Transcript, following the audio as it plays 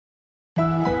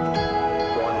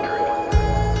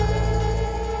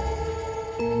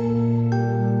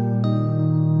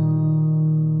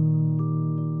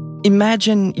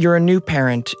Imagine you're a new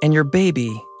parent and your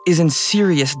baby is in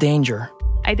serious danger.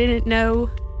 I didn't know,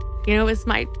 is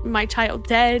my child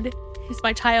dead? Is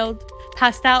my child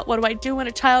passed out? What do I do when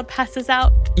a child passes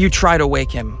out? You try to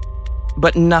wake him,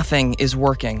 but nothing is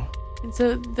working. And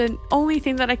so the only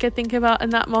thing that I could think about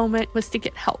in that moment was to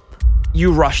get help.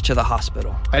 You rush to the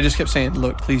hospital. I just kept saying,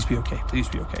 look, please be okay. Please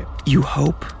be okay. You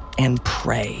hope and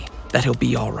pray that he'll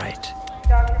be all right,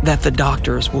 that the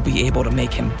doctors will be able to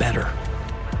make him better.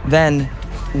 Then,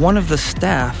 one of the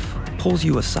staff pulls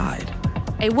you aside.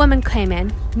 A woman came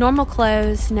in, normal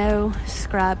clothes, no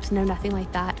scrubs, no nothing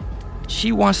like that.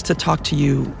 She wants to talk to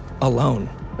you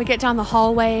alone. We get down the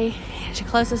hallway, and she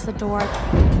closes the door.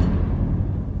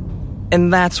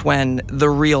 And that's when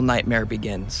the real nightmare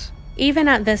begins. Even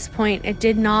at this point, it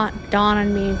did not dawn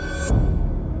on me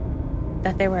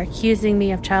that they were accusing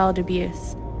me of child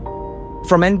abuse.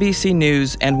 From NBC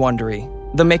News and Wondery,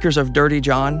 the makers of Dirty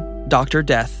John, Dr.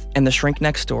 Death, and The Shrink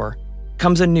Next Door,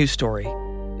 comes a new story,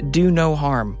 Do No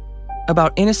Harm,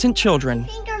 about innocent children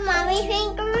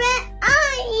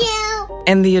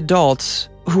and the adults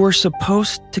who are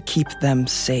supposed to keep them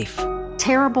safe.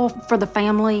 Terrible for the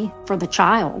family, for the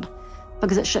child,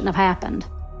 because it shouldn't have happened.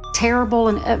 Terrible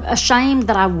and ashamed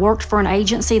that I worked for an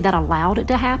agency that allowed it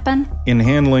to happen. In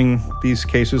handling these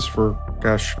cases for,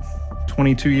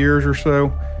 22 years or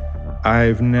so,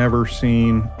 I've never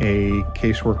seen a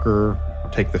caseworker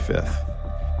take the fifth.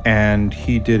 And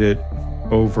he did it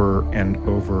over and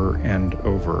over and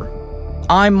over.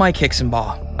 I'm Mike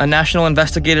Hixenbaugh, a national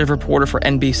investigative reporter for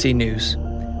NBC News.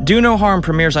 Do No Harm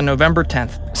premieres on November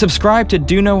 10th. Subscribe to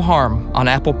Do No Harm on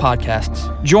Apple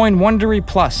Podcasts. Join Wondery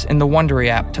Plus in the Wondery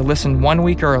app to listen 1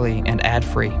 week early and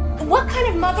ad-free. What kind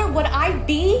of mother would I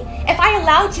be if I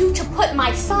allowed you to put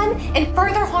my son in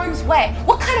further harm's way?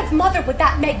 What kind of mother would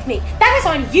that make me? That is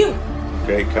on you.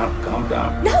 Okay, calm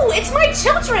down. No, it's my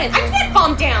children. I can't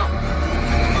calm down.